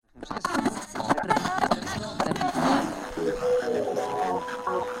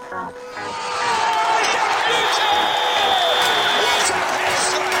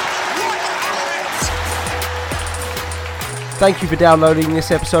Thank you for downloading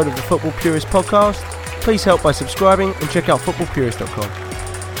this episode of the Football Purist podcast. Please help by subscribing and check out footballpurist.com.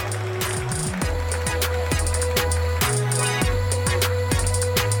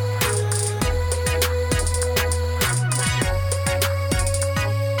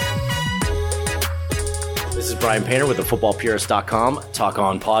 This is Brian Painter with the footballpurist.com Talk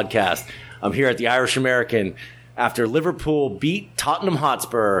On podcast. I'm here at the Irish American after Liverpool beat Tottenham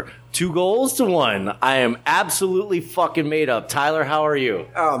Hotspur 2-1. I am absolutely fucking made up. Tyler, how are you?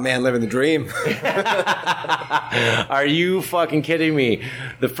 Oh, man, living the dream. Are you fucking kidding me?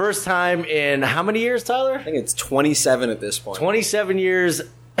 The first time in how many years, Tyler? I think it's 27 at this point. 27 years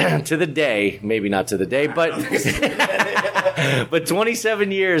to the day. Maybe not to the day, but but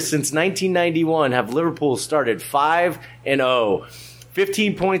 27 years since 1991 have Liverpool started 5-0.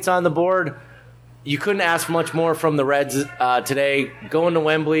 15 points on the board. You couldn't ask much more from the Reds today. Going to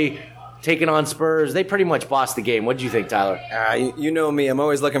Wembley, taking on Spurs. They pretty much bossed the game. What did you think, Tyler? You know me. I'm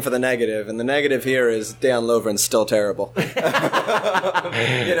always looking for the negative, and the negative here is Dejan Lovren's still terrible. You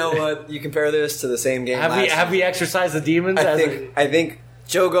know what? You compare this to the same game last Have we exercised the demons? I think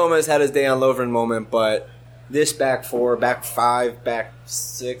Joe Gomez had his Dejan Lovren moment, but this back four, back five, back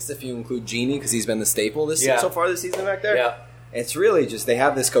six, if you include Genie, because he's been the staple so far this season back there. Yeah. It's really just they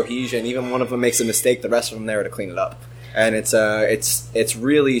have this cohesion. Even one of them makes a mistake, the rest of them there to clean it up, and it's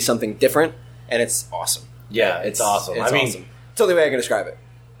really something different, and it's awesome. Yeah, it's awesome. It's awesome. It's the only way I can describe it.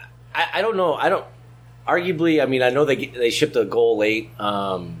 I don't know. Arguably, I mean, I know they shipped a goal late,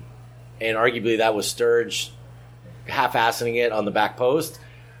 and arguably that was Sturridge half-assing it on the back post.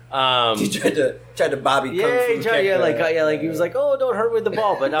 He tried to Bobby. Yeah, he tried. He was like, "Oh, don't hurt with the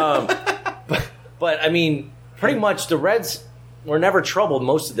ball." But I mean, pretty much the Reds were never troubled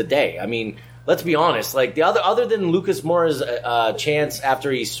most of the day. I mean, let's be honest. Like the other than Lucas Moura's chance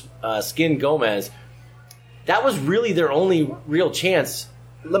after he skinned Gomez, that was really their only real chance.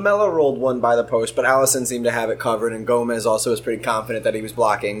 Lamella rolled one by the post, but Alisson seemed to have it covered, and Gomez also was pretty confident that he was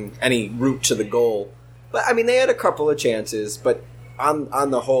blocking any route to the goal. But I mean, they had a couple of chances, but on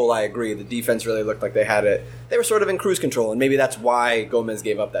the whole, I agree. The defense really looked like they had it. They were sort of in cruise control, and maybe that's why Gomez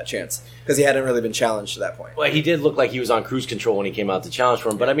gave up that chance, because he hadn't really been challenged to that point. Well, he did look like he was on cruise control when he came out to challenge for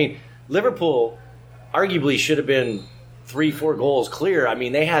him. But, I mean, Liverpool arguably should have been 3-4 goals clear. I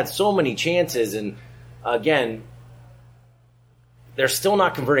mean, they had so many chances, and, again, they're still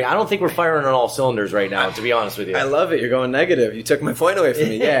not converting. I don't think we're firing on all cylinders right now, to be honest with you. I love it. You're going negative. You took my point away from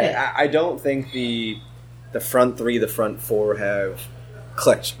me. Yeah, I don't think the front three, the front four have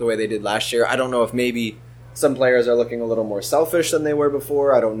clicked the way they did last year. I don't know if maybe some players are looking a little more selfish than they were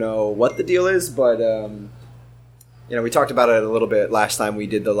before. I don't know what the deal is, but we talked about it a little bit last time we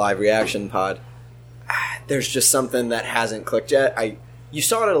did the live reaction pod. There's just something that hasn't clicked yet. You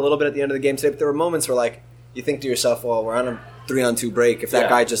saw it a little bit at the end of the game today, but there were moments where you think to yourself, well, we're on a 3-on-2 break. If that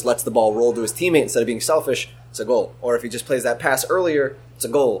guy just lets the ball roll to his teammate instead of being selfish, it's a goal. Or if he just plays that pass earlier, it's a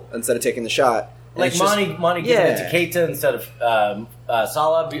goal instead of taking the shot. Like Monty giving it to Keita instead of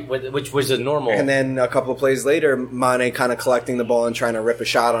Salah, which was a normal. And then a couple of plays later, Mane kind of collecting the ball and trying to rip a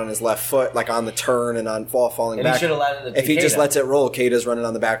shot on his left foot, like on the turn and on falling and back. He should have let it to if he just lets it roll, Keita's running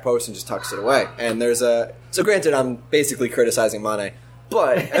on the back post and just tucks it away. And there's so granted, I'm basically criticizing Mane,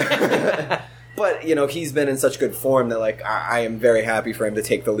 but but he's been in such good form that I am very happy for him to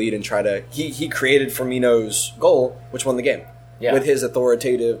take the lead and try to. He created Firmino's goal, which won the game. Yeah. With his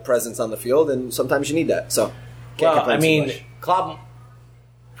authoritative presence on the field, and sometimes you need that. So, Klopp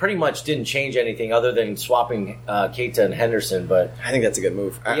pretty much didn't change anything other than swapping Keita and Henderson. But I think that's a good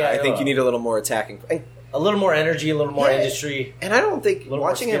move. I think you need a little more attacking, a little more energy, a little more industry. And I don't think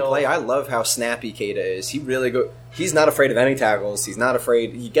watching him play, I love how snappy Keita is. He really He's not afraid of any tackles. He's not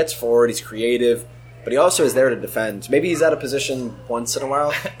afraid. He gets forward. He's creative. But he also is there to defend. Maybe he's out of position once in a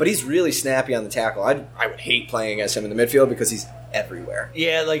while, but he's really snappy on the tackle. I would hate playing against him in the midfield because he's everywhere.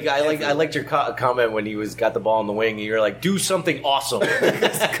 Yeah, I liked your comment when he got the ball in the wing. And you're like, do something awesome,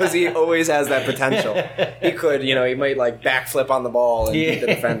 because he always has that potential. He could, he might backflip on the ball and beat the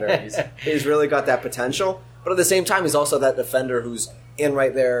defender. He's really got that potential. But at the same time, he's also that defender who's in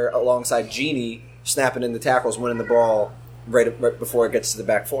right there alongside Genie, snapping in the tackles, winning the ball right before it gets to the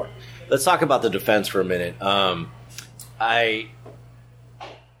back four. Let's talk about the defense for a minute.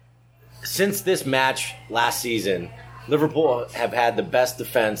 Since this match last season, Liverpool have had the best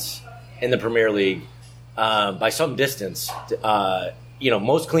defense in the Premier League by some distance.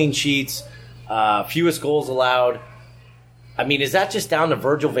 Most clean sheets, fewest goals allowed. I mean, is that just down to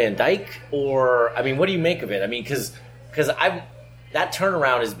Virgil van Dijk? Or, I mean, what do you make of it? I mean, because that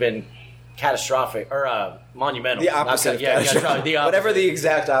turnaround has been catastrophic or monumental. The opposite of catastrophic. The opposite. Whatever the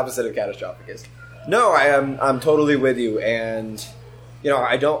exact opposite of catastrophic is. No, I'm totally with you, and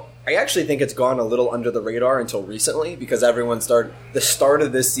I actually think it's gone a little under the radar until recently because the start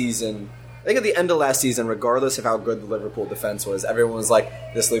of this season. I think at the end of last season, regardless of how good the Liverpool defense was, everyone was like,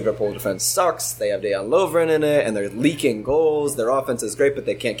 this Liverpool defense sucks. They have Dejan Lovren in it, and they're leaking goals. Their offense is great, but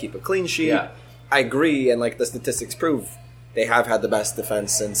they can't keep a clean sheet. Yeah. I agree, and like the statistics prove, they have had the best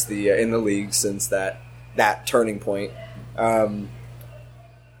defense since in the league since that turning point.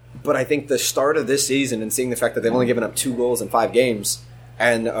 But I think the start of this season and seeing the fact that they've only given up 2 goals in 5 games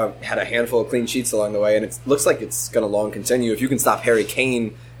and had a handful of clean sheets along the way, and it looks like it's going to long continue. If you can stop Harry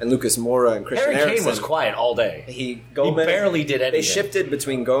Kane and Lucas Moura and Christian Eriksen. Harry Kane was quiet all day. He barely did anything. They shifted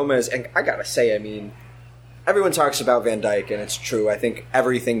between Gomez, and I got to say, I mean, everyone talks about Van Dijk, and it's true. I think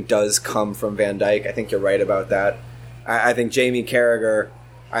everything does come from Van Dijk. I think you're right about that. I think Jamie Carragher,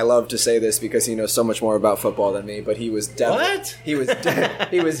 I love to say this because he knows so much more about football than me, but he was dead. What? He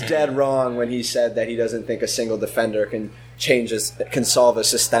was dead wrong when he said that he doesn't think a single defender can solve a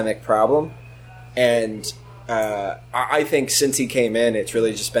systemic problem. And I think since he came in, it's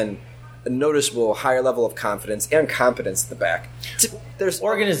really just been a noticeable higher level of confidence and competence at the back. There's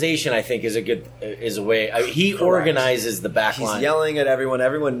organization, I think, is a way. He Correct. organizes the back line. He's yelling at everyone.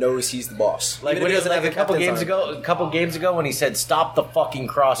 Everyone knows he's the boss. Like when a couple games ago, when he said, "Stop the fucking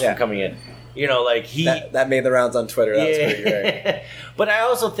cross from coming in." That made the rounds on Twitter. That was pretty great. But I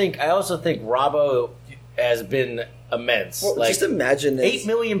also think Robbo has been immense. Well, just imagine £8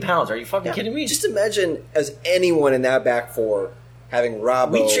 million. Are you fucking kidding me? Just imagine as anyone in that back four having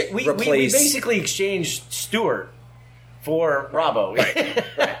Robbo replace. We basically exchanged Stewart for Robbo. Right.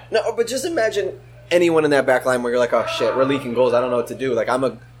 No, but just imagine anyone in that back line where you're like, oh shit, we're leaking goals. I don't know what to do. Like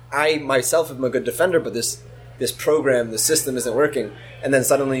I myself am a good defender, but this program, the system isn't working. And then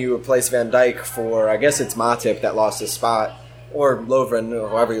suddenly you replace Van Dijk for, I guess it's Matip that lost his spot, or Lovren, or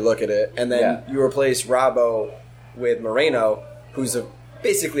however you look at it. And then you replace Robbo with Moreno, who's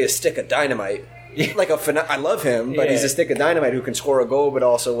basically a stick of dynamite. I love him, but he's a stick of dynamite who can score a goal, but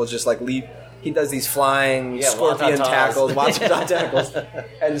also will just leave. He does these flying scorpion tackles, tackles,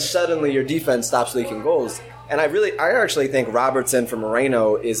 and suddenly your defense stops leaking goals. And I actually think Robertson for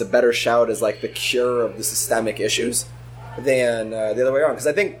Moreno is a better shout as the cure of the systemic issues than the other way around. Because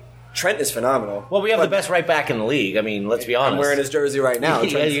I think Trent is phenomenal. Well, we have the best right back in the league. I mean, let's be honest. I'm wearing his jersey right now.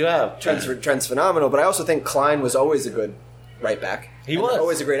 Yeah, you have. Trent's phenomenal, but I also think Klein was always a good right back. He was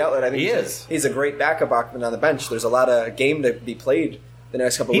always a great outlet. I think he's a great backup option on the bench. There's a lot of game to be played the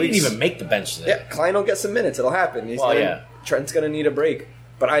next couple of weeks. He didn't even make the bench today. Yeah, Klein will get some minutes. It'll happen. Trent's going to need a break.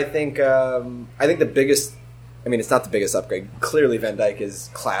 But I think the biggest. I mean, it's not the biggest upgrade. Clearly, Van Dijk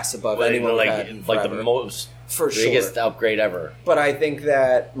is class above anyone the most biggest upgrade ever. But I think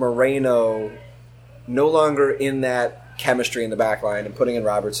that Moreno, no longer in that chemistry in the back line, and putting in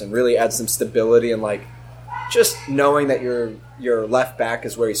Robertson really adds some stability and just knowing that your left back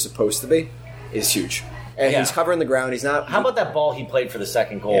is where he's supposed to be is huge. And he's covering the ground. He's not. How about that ball he played for the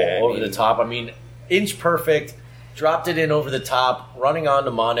second goal over the top? I mean, inch perfect, dropped it in over the top, running on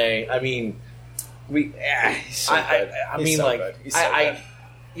to Mane. I mean, he's so good. He's so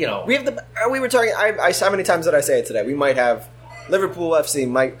good. We were talking. How many times did I say it today? We might have Liverpool FC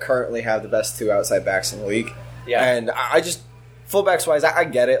might currently have the best 2 outside backs in the league. Yeah, and I just fullbacks wise, I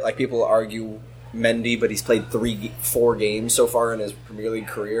get it. People argue Mendy, but he's played 4 games so far in his Premier League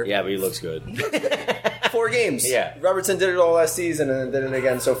career. Yeah, but he looks good. 4 games. Yeah. Robertson did it all last season and then did it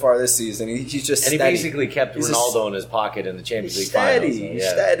again so far this season. He's just steady. And he basically kept Ronaldo in his pocket in the Champions League finals. He's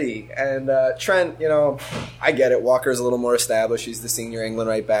steady. And Trent, I get it. Walker's a little more established. He's the senior England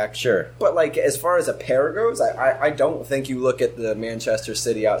right back. Sure. But as far as a pair goes, I don't think you look at the Manchester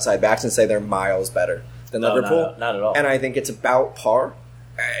City outside backs and say they're miles better than Liverpool. Not at all. And I think it's about par.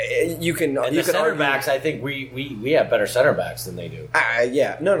 You can center argue, backs. I think we have better center backs than they do.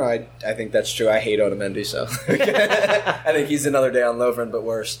 I think that's true. I hate Otamendi, so I think he's another day on Lovren, but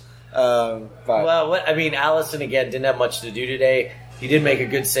worse. Alisson again didn't have much to do today. He did make a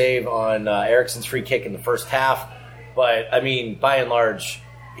good save on Eriksen's free kick in the first half, but I mean, by and large,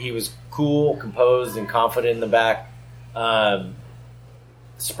 he was cool, composed, and confident in the back.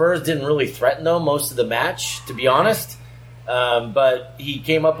 Spurs didn't really threaten though most of the match, to be honest. But he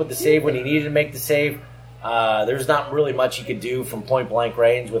came up with the save when he needed to make the save. There's not really much he could do from point-blank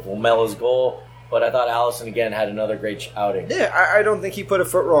range with Lamella's goal, but I thought Alisson, again, had another great outing. Yeah, I don't think he put a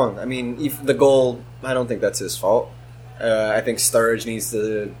foot wrong. I mean, the goal, I don't think that's his fault. I think Sturridge needs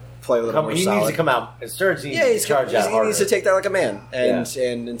to play a little more solid. He needs to come out. Sturridge needs to charge out harder. He needs to take that like a man.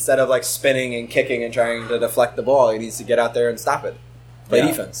 And instead of spinning and kicking and trying to deflect the ball, he needs to get out there and stop it. play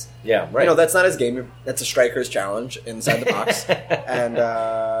defense. Yeah, right. That's not his game. That's a striker's challenge inside the box. And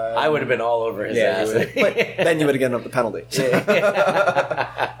I would have been all over his ass. But then you would have given up the penalty. So.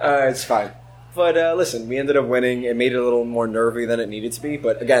 It's fine. But listen, we ended up winning. It made it a little more nervy than it needed to be.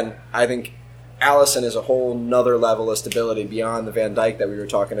 But again, I think Alisson is a whole nother level of stability beyond the Van Dijk that we were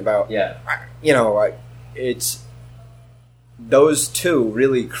talking about. Yeah. It's those two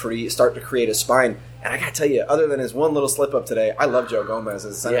really start to create a spine. And I got to tell you, other than his one little slip-up today, I love Joe Gomez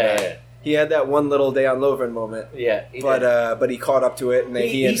as a center back. Yeah. He had that one little Dejan Lovren moment. Yeah. But he caught up to it, and then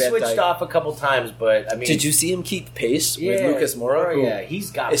he switched off a couple times, but I mean... Did you see him keep pace with Lucas Moura? Yeah,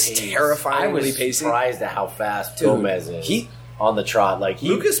 he's got pace. It's terrifyingly pacey. I was surprised at how fast Gomez is on the trot.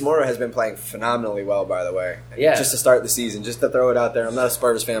 Lucas Moura has been playing phenomenally well, by the way. Yeah. Just to start the season, just to throw it out there. I'm not a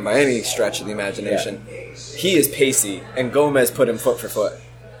Spurs fan by any stretch of the imagination. Yeah. He is pacey, and Gomez put him foot for foot.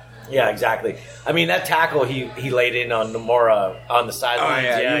 Yeah, exactly. I mean, that tackle he laid in on Nomura on the sidelines.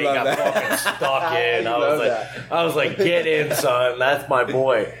 Oh, yeah, he got fucking stuck in. I was like, get in, son. That's my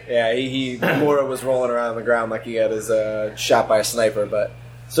boy. Yeah, Nomura was rolling around on the ground like he got his shot by a sniper. But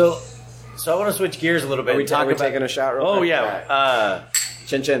so I want to switch gears a little bit. Are we taking a shot real quick? Oh, yeah.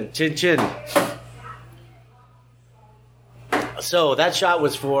 Chin chin. Chin chin. So that shot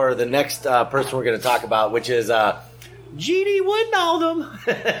was for the next person we're going to talk about, which is... Gini Wijnaldum.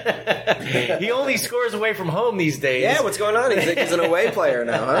 He only scores away from home these days. Yeah, what's going on? He's an away player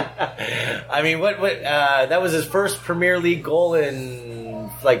now, huh? I mean, what? That was his first Premier League goal in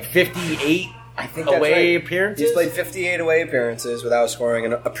 58 away appearances. He's played 58 away appearances without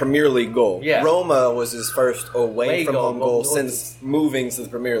scoring a Premier League goal. Yeah. Roma was his first away from home goal since moving to the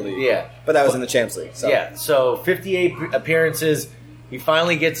Premier League. Yeah, but that was in the Champions League. So. Yeah, so 58 appearances. He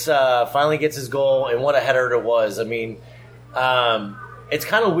finally gets his goal, and what a header it was. I mean, it's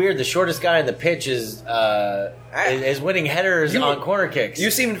kind of weird. The shortest guy in the pitch is winning headers on corner kicks.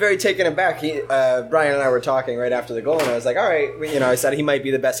 You seemed very taken aback. Brian and I were talking right after the goal, and I was like, all right. I said he might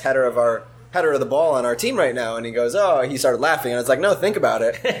be the best header of the ball on our team right now. And he goes, he started laughing. And I was like, no, think about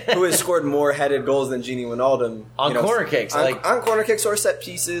it. Who has scored more headed goals than Gini Wijnaldum? On corner kicks. On corner kicks or set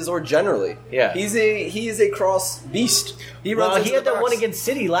pieces or generally. Yeah. He is a cross beast. He had that one against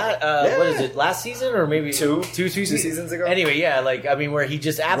City what is it, last season or maybe two seasons ago? Anyway, yeah, where he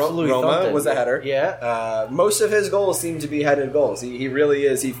just absolutely Roma was a header. Yeah. Most of his goals seem to be headed goals. He really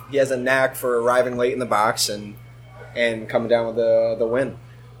is. He has a knack for arriving late in the box and coming down with the win.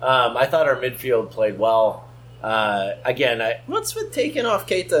 I thought our midfield played well. What's with taking off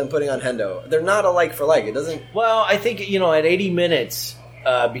Keita and putting on Hendo? They're not a like for like. It doesn't. Well, I think at 80 minutes,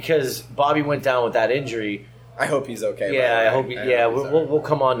 because Bobby went down with that injury. I hope he's okay. Yeah, I hope. We'll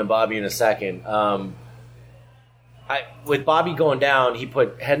come on to Bobby in a second. With Bobby going down, he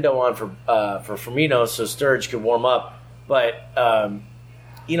put Hendo on for Firmino so Sturridge could warm up. But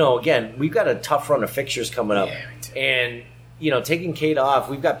again, we've got a tough run of fixtures coming up, and. Taking Kate off,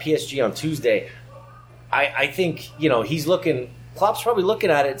 we've got PSG on Tuesday. I think, he's Klopp's probably looking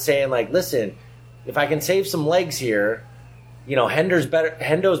at it saying, listen, if I can save some legs here, Hendo's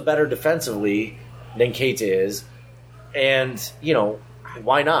better defensively than Keita is. And,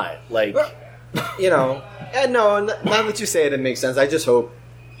 why not? No, now that you say it makes sense. I just hope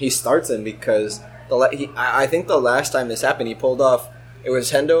he starts him because I think the last time this happened, he pulled off, it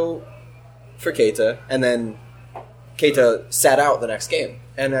was Hendo for Keita, and then Keita sat out the next game.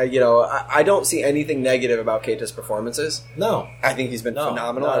 And, I don't see anything negative about Keita's performances. No. I think he's been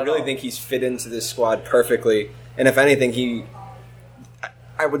phenomenal. I really think he's fit into this squad perfectly. And if anything,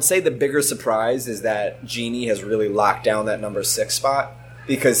 I would say the bigger surprise is that Gini has really locked down that number 6 spot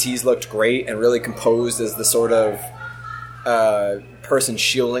because he's looked great and really composed as the sort of person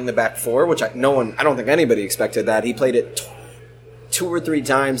shielding the back four, which I don't think anybody expected that. He played it 2 or 3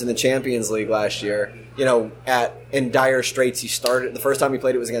 times in the Champions League last year. In dire straits, he started. The first time he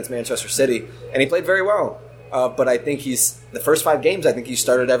played it was against Manchester City, and he played very well. But I think the first 5 games, I think he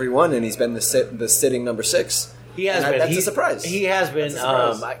started every one, and he's been the sitting number 6. He has been. That's a surprise. He has been.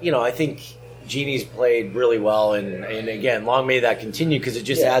 I think Gini's played really well, and again, long may that continue because it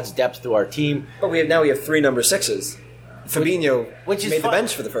just adds depth to our team. But we have 3 number 6s. Fabinho made the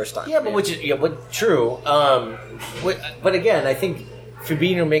bench for the first time. Yeah, but true. But again, I think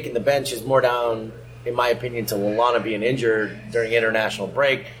Fabinho making the bench is more down, in my opinion, to Lallana being injured during international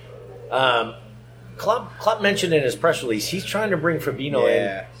break. Klopp mentioned in his press release he's trying to bring Fabinho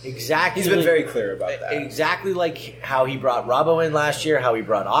in exactly. He's been very clear about that. Exactly like how he brought Robbo in last year, how he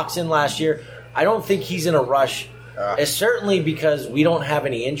brought Ox in last year. I don't think he's in a rush. It's certainly because we don't have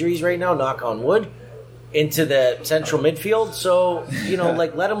any injuries right now, knock on wood. into the central midfield. So,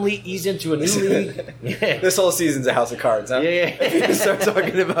 let him ease into a new league. Yeah. This whole season's a house of cards, huh? Yeah. You start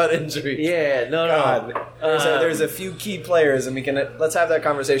talking about injuries. Yeah, no. There's a few key players, and let's have that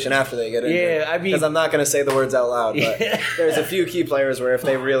conversation after they get injured. Yeah, I mean, because I'm not going to say the words out loud, but there's a few key players where if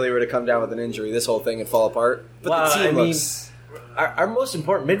they really were to come down with an injury, this whole thing would fall apart. But the team looks... Our most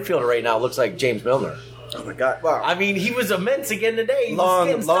important midfielder right now looks like James Milner. Oh my God! Wow. I mean, he was immense again today.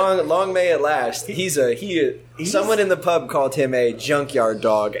 Long may it last. Someone in the pub called him a junkyard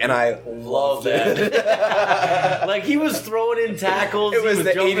dog, and I love that. He was throwing in tackles. It was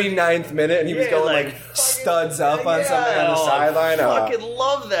the 89th minute, and he was going studs up on something on the sideline. I fucking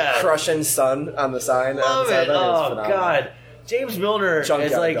love that. Crushing sun on the sign. Love it. Oh God. James Milner has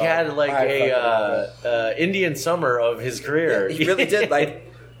had a Indian summer of his career. Yeah, he really did.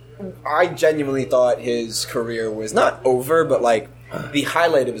 I genuinely thought his career was not over, but the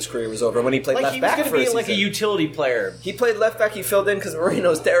highlight of his career was over when he played left back. He was going to be a utility player. He played left back. He filled in because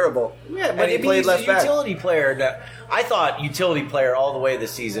Marino's terrible. Yeah, but he played left back. Utility player. I thought utility player all the way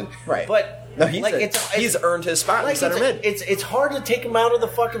this season. Right, but no, he's earned his spot in center mid. It's hard to take him out of the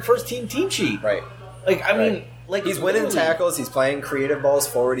fucking first team sheet. Right. I mean, he's winning tackles. He's playing creative balls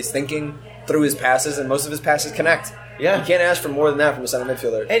forward. He's thinking through his passes, and most of his passes connect. Yeah. You can't ask for more than that from a center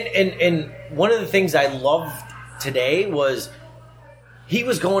midfielder. And one of the things I loved today was he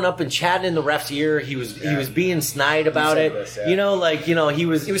was going up and chatting in the ref's ear. He was being snide about it. This, yeah. He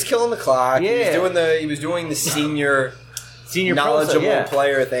was killing the clock. Yeah. He was doing the senior knowledgeable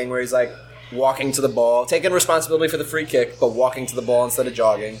player thing where he's walking to the ball, taking responsibility for the free kick, but walking to the ball instead of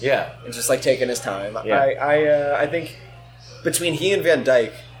jogging. Yeah. And just taking his time. Yeah. I think between he and Van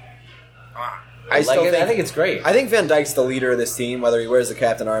Dijk, I think it's great. I think Van Dijk's the leader of this team, whether he wears the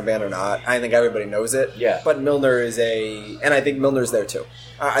captain armband or not. I think everybody knows it. Yeah. But Milner and I think Milner's there too.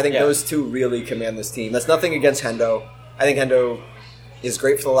 I think those two really command this team. That's nothing against Hendo. I think Hendo is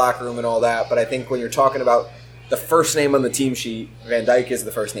great for the locker room and all that, but I think when you're talking about the first name on the team sheet, Van Dijk is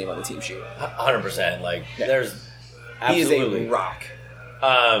the first name on the team sheet. 100%. There's absolutely. He is a rock.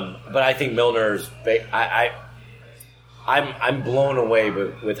 But I think Milner's... I'm blown away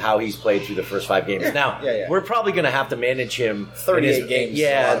with how he's played through the first 5 games. Now, we're probably going to have to manage him... 38 games.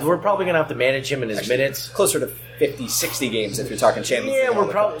 Yeah, we're probably going to have to manage him in his minutes. Closer to 50, 60 games if you're talking Champions League. Yeah, we're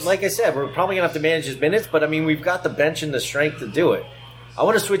probably... Like I said, we're probably going to have to manage his minutes, but, we've got the bench and the strength to do it. I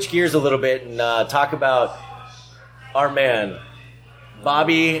want to switch gears a little bit and talk about our man,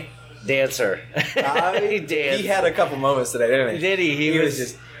 Bobby Dancer. He had a couple moments today, didn't he? Did he? He was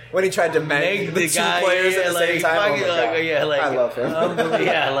just... When he tried to make the two players at the same time. I love him.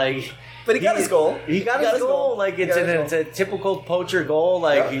 But he got his goal. He got his goal. It's a typical poacher goal.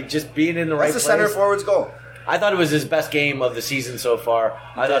 He just being in the right place. That's a center forward's goal. I thought it was his best game of the season so far.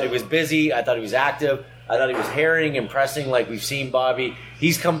 I thought he was busy. I thought he was active. I thought he was harrying and pressing like we've seen Bobby.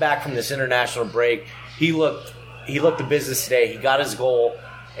 He's come back from this international break. He looked the business today. He got his goal.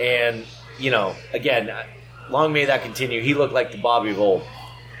 And, again, long may that continue. He looked like the Bobby of old.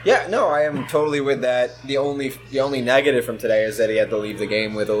 Yeah, no, I am totally with that. The only negative from today is that he had to leave the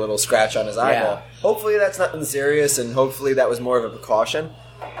game with a little scratch on his eyeball. Yeah. Hopefully that's nothing serious, and hopefully that was more of a precaution.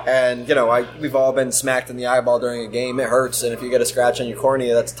 And, we've all been smacked in the eyeball during a game. It hurts, and if you get a scratch on your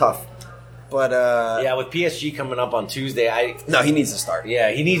cornea, that's tough. But with PSG coming up on Tuesday, no, he needs to start.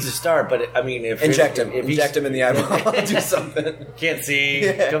 Yeah, he needs to start. But if inject him in the eyeball, do something. Can't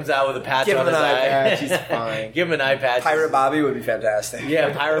see, comes out with a patch Give on his eye. Patch, he's fine. Give him an eye patch. Pirate Bobby would be fantastic.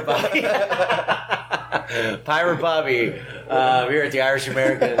 Yeah, Pirate Bobby. Pirate Bobby here at the Irish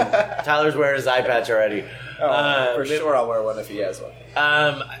American. Tyler's wearing his eye patch already. For sure, I'll wear one if he has one.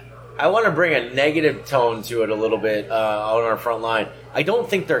 I want to bring a negative tone to it a little bit on our front line. I don't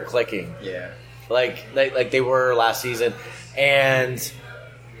think they're clicking. Yeah. Like they were last season. And,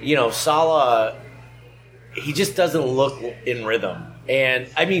 Salah, he just doesn't look in rhythm. And,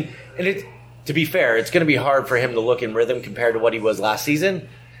 to be fair, it's going to be hard for him to look in rhythm compared to what he was last season.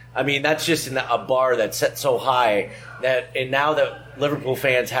 That's just a bar that's set so high and now that Liverpool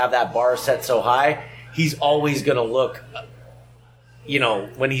fans have that bar set so high, he's always going to look...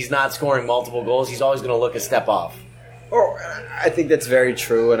 when he's not scoring multiple goals, he's always going to look a step off. Oh, I think that's very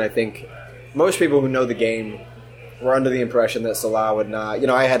true, and I think most people who know the game were under the impression that Salah would not.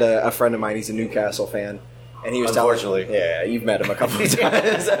 I had a friend of mine, he's a Newcastle fan, and he was Unfortunately. Yeah, you've met him a couple of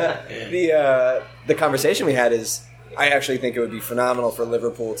times. The conversation we had is, I actually think it would be phenomenal for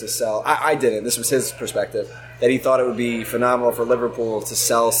Liverpool to sell. I didn't. This was his perspective, that he thought it would be phenomenal for Liverpool to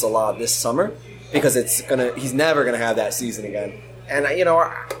sell Salah this summer, because he's never going to have that season again. And,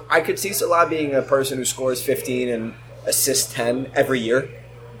 I could see Salah being a person who scores 15 and assists 10 every year.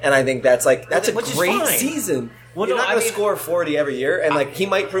 And I think that's a Which is great fine. season. Well, You're no, not going I to mean- score 40 every year, and he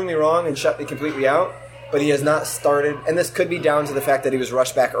might prove me wrong and shut me completely out. But he has not started, and this could be down to the fact that he was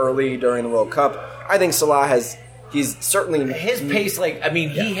rushed back early during the World Cup. I think Salah he's certainly His pace,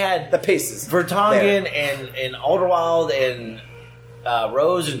 he had the paces Vertonghen and Alderweireld and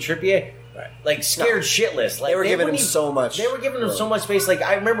Rose and Trippier, scared shitless. Like They were giving him wouldn't so much They were giving him room. so much space. Like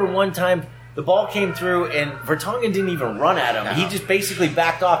I remember one time the ball came through and Vertonghen didn't even run at him. No. He just basically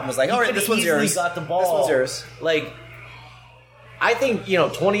backed off and was like, "All right, could this one's easily yours. Got the ball. This one's yours." Like I think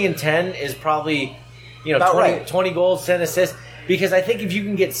 20 and 10 is probably 20, About right. 20 goals, 10 assists. Because I think if you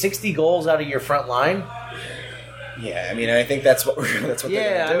can get 60 goals out of your front line. Yeah, I mean, I think that's what they're going to do.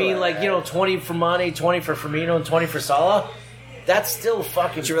 Yeah, I mean, 20 for Mane, 20 for Firmino, and 20 for Salah. That's still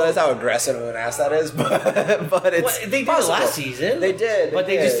fucking. Did you realize how aggressive of an ass that is? But it's Well, they did possible. it last season. They did, but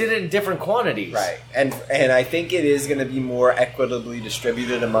they just did it in different quantities. Right, and I think it is going to be more equitably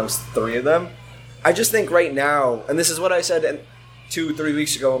distributed amongst the three of them. I just think right now, and this is what I said 2-3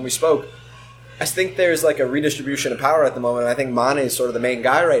 weeks ago when we spoke, I think there's a redistribution of power at the moment, and I think Mane is sort of the main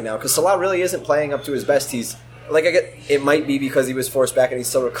guy right now, because Salah really isn't playing up to his best. He's, I get, it might be because he was forced back and he's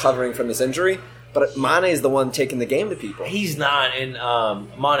still recovering from this injury, but Mane is the one taking the game to people. He's not, and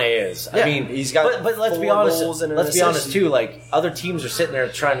Mane is. Yeah, I mean, he's got but let's 4 be honest. goals and an Let's be assist. honest too. Other teams are sitting there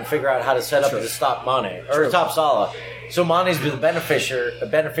trying to figure out how to set up True. to stop Mane or True. stop Salah. So Mane's been the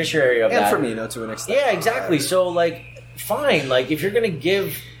beneficiary of And that. Firmino to an extent. Yeah, exactly. So fine. If you're gonna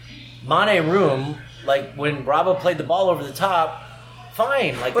give Mane room, when Bravo played the ball over the top,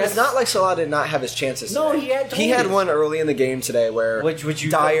 fine. But it's not like Salah did not have his chances. No, today. he had one early in the game today where which you would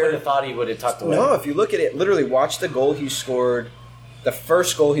Dyer. have thought he would have tucked away. No, if you look at it, literally watch the goal he scored. The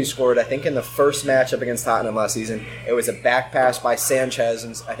first goal he scored, I think, in the first match up against Tottenham last season, it was a back pass by Sanchez,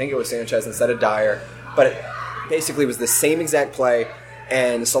 and I think it was Sanchez instead of Dyer. But it basically was the same exact play,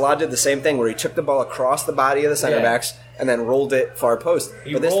 and Salah did the same thing where he took the ball across the body of the center backs and then rolled it far post.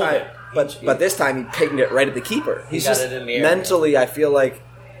 He but this rolled time, it. but this time he pinged it right at the keeper. He's got just it in the air. mentally, I feel like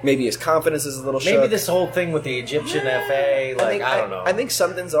maybe his confidence is a little Maybe shook. this whole thing with the Egyptian FA, I don't know. I think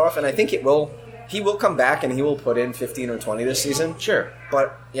something's off, and I think it will. He will come back and he will put in 15 or 20 this season. Sure.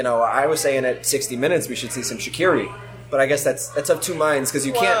 But, I was saying at 60 minutes we should see some Shaqiri. But I guess that's of two minds because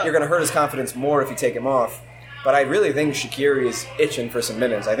you're going to hurt his confidence more if you take him off. But I really think Shaqiri is itching for some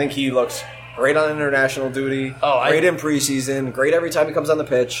minutes. I think he looks great on international duty, great in preseason, great every time he comes on the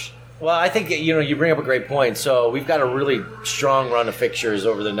pitch. Well, I think, you bring up a great point. So we've got a really strong run of fixtures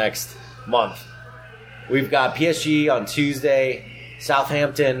over the next month. We've got PSG on Tuesday,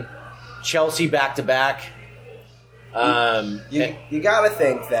 Southampton, Chelsea back-to-back. You got to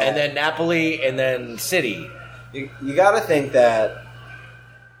think that... And then Napoli, and then City. You got to think that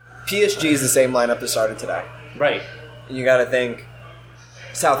PSG is the same lineup that started today. Right. And you got to think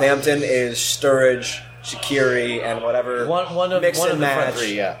Southampton is Sturridge, Shaqiri, and whatever One of mix the and front match.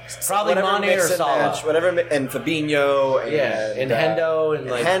 three, yeah. Probably Whatever Mane or mix and Salah. match, and Fabinho, and Hendo, and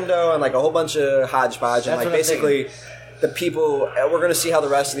Hendo, and a whole bunch of hodgepodge, and That's what I'm basically the people. We're going to see how the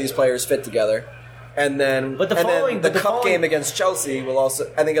rest of these players fit together, and then the cup game against Chelsea will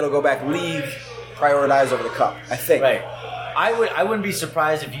also. I think it'll go back league prioritized over the cup. I think. Right. I wouldn't be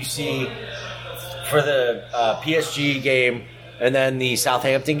surprised if you see for the PSG game and then the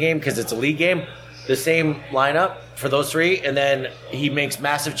Southampton game, because it's a league game, the same lineup for those three, and then he makes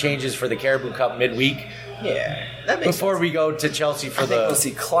massive changes for the Caribou Cup midweek. Yeah, that makes before sense. we go to Chelsea for I think we'll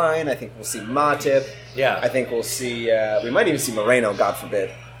see Klein. I think we'll see Matip. Yeah. I think we'll see. We might even see Moreno. God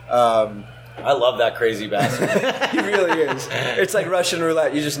forbid. I love that crazy bastard. He really is. It's like Russian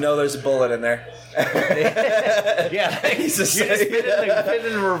roulette. You just know there's a bullet in there. Yeah, He's just you just fit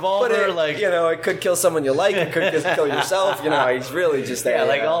in a revolver, But it could kill someone you like. It could just kill yourself. He's really just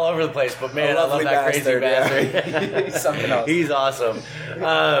there. all over the place. But man, I love that crazy bastard. Yeah. He's something else. He's awesome.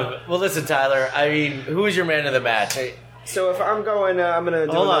 Well, listen, Tyler. I mean, who is your man of the match? So if I'm going, I'm going to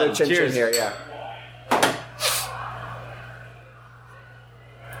do Hold another on. chin-chin Cheers. here. Yeah.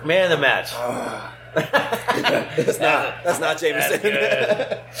 Man of the match. That's not Jameson. That's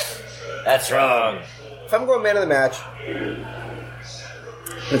good. That's wrong. If I'm going man of the match,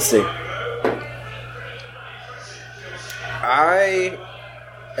 let's see. I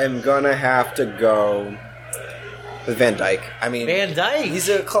am gonna have to go with Van Dijk. I mean, Van Dijk. He's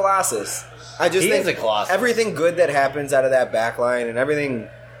a colossus. I just He think is a colossus. everything good that happens out of that back line and everything.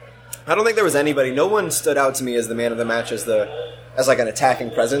 I don't think there was anybody. No one stood out to me as the man of the match as like an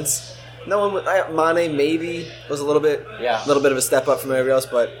attacking presence. No one. Mane maybe was a little bit of a step up from everybody else,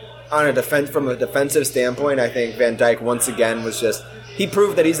 but on from a defensive standpoint, I think Van Dijk once again was just. He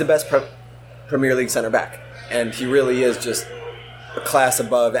proved that he's the best Premier League center back, and he really is just a class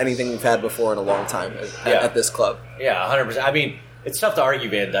above anything we've had before in a long time at this club. Yeah, 100%. I mean, it's tough to argue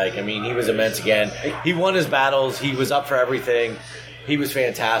Van Dijk. I mean, he was immense again. He won his battles. He was up for everything. He was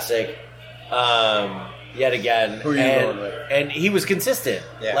fantastic. Yet again. Who are you going with? And he was consistent.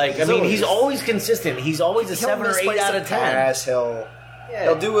 Yeah. He's always consistent. He's always a 7 or 8 out of 10. Pass, he'll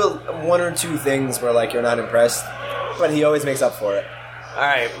do one or two things where you're not impressed, but he always makes up for it. All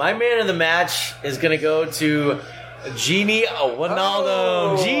right, my man of the match is going to go to Gini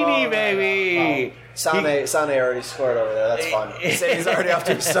Wijnaldum. Gini, baby. Wow. Sane already scored over there. That's fun. He's already off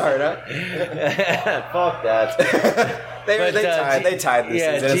to a start, huh? Fuck that. They tied this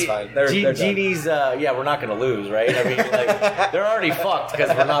season. It's fine. They're Gini's, we're not going to lose, right? I mean, they're already fucked because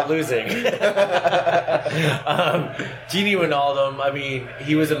we're not losing. Gini Wijnaldum, I mean,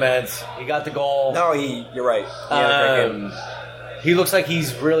 he was immense. He got the goal. No, you're right. He looks like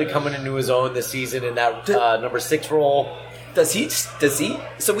he's really coming into his own this season in that number 6 role. Does he?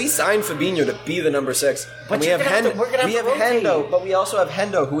 So we signed Fabinho to be the number 6. But we have Hendo, but we also have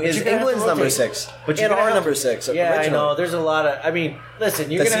Hendo, who is England's number 6. But and our number 6. Yeah, originally. I know. There's a lot of. I mean,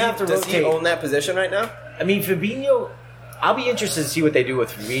 listen, you're going to have to rotate. Does he own that position right now? I mean, Fabinho. I'll be interested to see what they do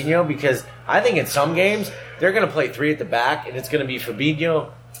with Fabinho because I think in some games they're going to play 3 at the back, and it's going to be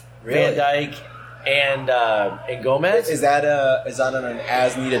Fabinho, Van Dijk, and Gomez. Is that on an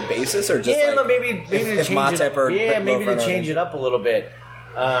as needed basis or just maybe to change it up a little bit.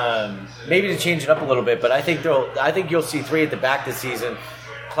 Maybe to change it up a little bit, but I think you'll see 3 at the back this season.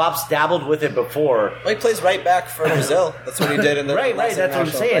 Klopp's dabbled with it before. Well, he plays right back for Brazil. That's what he did in the right. That's what I'm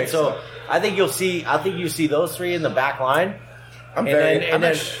saying. Break, so I think you see those 3 in the back line. Then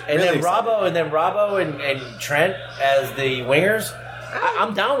Robbo and Trent as the wingers.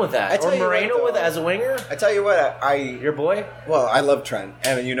 I'm down with that. Or Moreno as a winger. I tell you what, your boy. Well, I love Trent,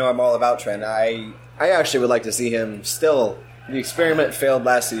 and I'm all about Trent. I actually would like to see him still. The experiment failed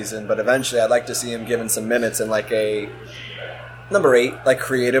last season, but eventually I'd like to see him given some minutes in a number 8,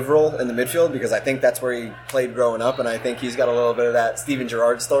 creative role in the midfield, because I think that's where he played growing up, and I think he's got a little bit of that Steven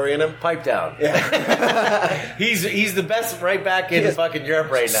Gerrard story in him. Pipe down. Yeah. he's the best right back in fucking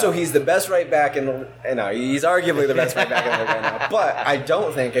Europe right now. So he's the best right back he's arguably the best right back in the league right now. But I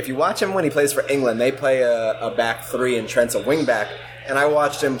don't think, if you watch him when he plays for England, they play a back 3 and Trent's a wing back, and I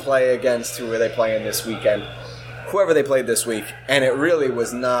watched him play against, who were they playing this weekend? Whoever they played this week, and it really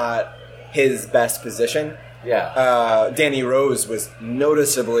was not his best position. Yeah. Danny Rose was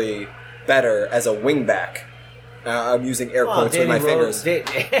noticeably better as a wingback. I'm using air quotes with my fingers.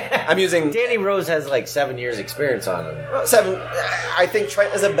 I'm using... Danny Rose has 7 years experience on him. 7. I think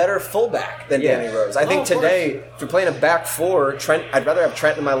Trent is a better fullback than Danny Rose. I think today, if you're playing a back 4, I'd rather have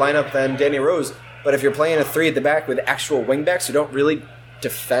Trent in my lineup than Danny Rose. But if you're playing a 3 at the back with actual wingbacks who don't really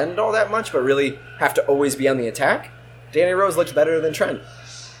defend all that much, but really have to always be on the attack, Danny Rose looks better than Trent.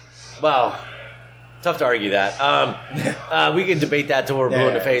 Well... Tough to argue that. We can debate that till we're blue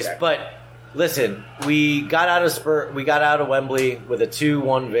in the face. Exactly. But listen, we got out of Wembley with a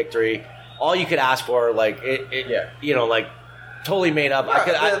 2-1 victory. All you could ask for, totally made up.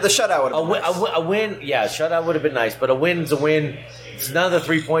 The shutout would have been nice. A win, shutout would have been nice. But a win's a win. It's another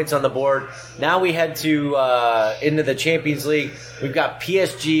 3 points on the board. Now we head to into the Champions League. We've got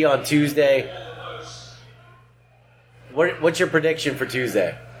PSG on Tuesday. What's your prediction for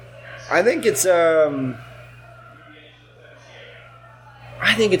Tuesday? I think it's a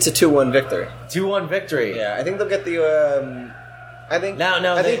 2-1 victory. 2-1 victory. Yeah, I think they'll get the. I think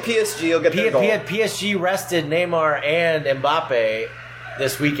PSG will get their goal. PSG rested Neymar and Mbappe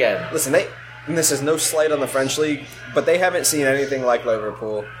this weekend. Listen, and this is no slight on the French league, but they haven't seen anything like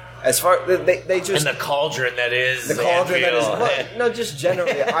Liverpool. As far they just and the cauldron that is just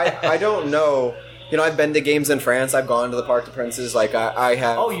generally. I don't know. I've been to games in France. I've gone to the Parc des Princes. I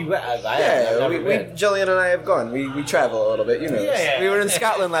have. Oh, you have? Jillian and I have gone. We travel a little bit. We were in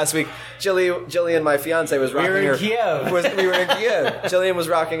Scotland last week. Jillian, my fiance, was rocking We were in Kiev. Jillian was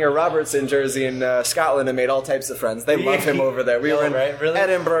rocking her Robertson jersey in Scotland and made all types of friends. They love him over there. We were in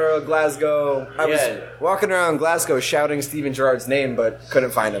Edinburgh, Glasgow. I was walking around Glasgow shouting Steven Gerrard's name, but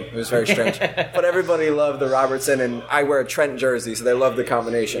couldn't find him. It was very strange. But everybody loved the Robertson, and I wear a Trent jersey, so they love the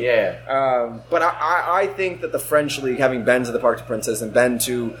combination. Yeah. But I think that the French league, having been to the Parc des Princes and been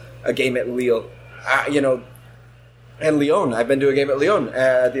to a game at Lille, and Lyon. I've been to a game at Lyon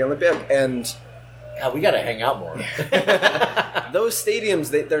at the Olympique, and we got to hang out more. Those stadiums,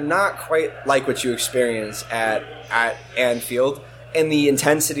 they're not quite like what you experience at Anfield, and the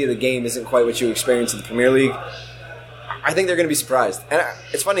intensity of the game isn't quite what you experience in the Premier League. I think they're going to be surprised. And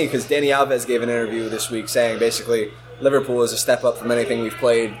it's funny because Dani Alves gave an interview this week saying basically Liverpool is a step up from anything we've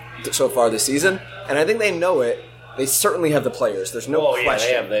played so far this season, and I think they know it. They certainly have the players. There's no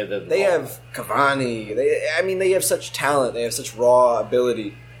question. They have Cavani. They have such talent. They have such raw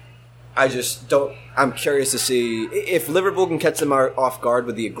ability. I just don't. I'm curious to see if Liverpool can catch them off guard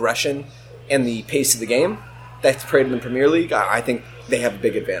with the aggression and the pace of the game that's played in the Premier League. I think they have a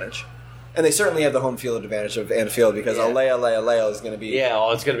big advantage. And they certainly have the home field advantage of Anfield because Alea is going to be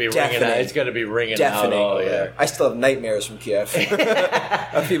it's going to be ringing out. It's going to be ringing out. Oh, yeah. I still have nightmares from Kiev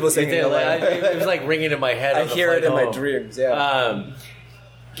of people saying it was like ringing in my head. I hear it in my dreams. Yeah.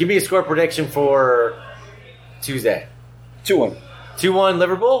 Give me a score prediction for Tuesday. 2-1. 2-1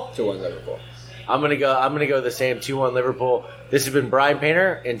 Liverpool. 2-1 Liverpool. I'm gonna go the same 2-1 Liverpool. This has been Brian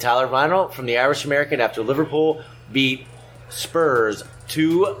Painter and Tyler Vinyl from the Irish American after Liverpool beat Spurs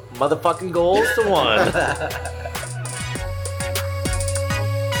 2 motherfucking goals to 1.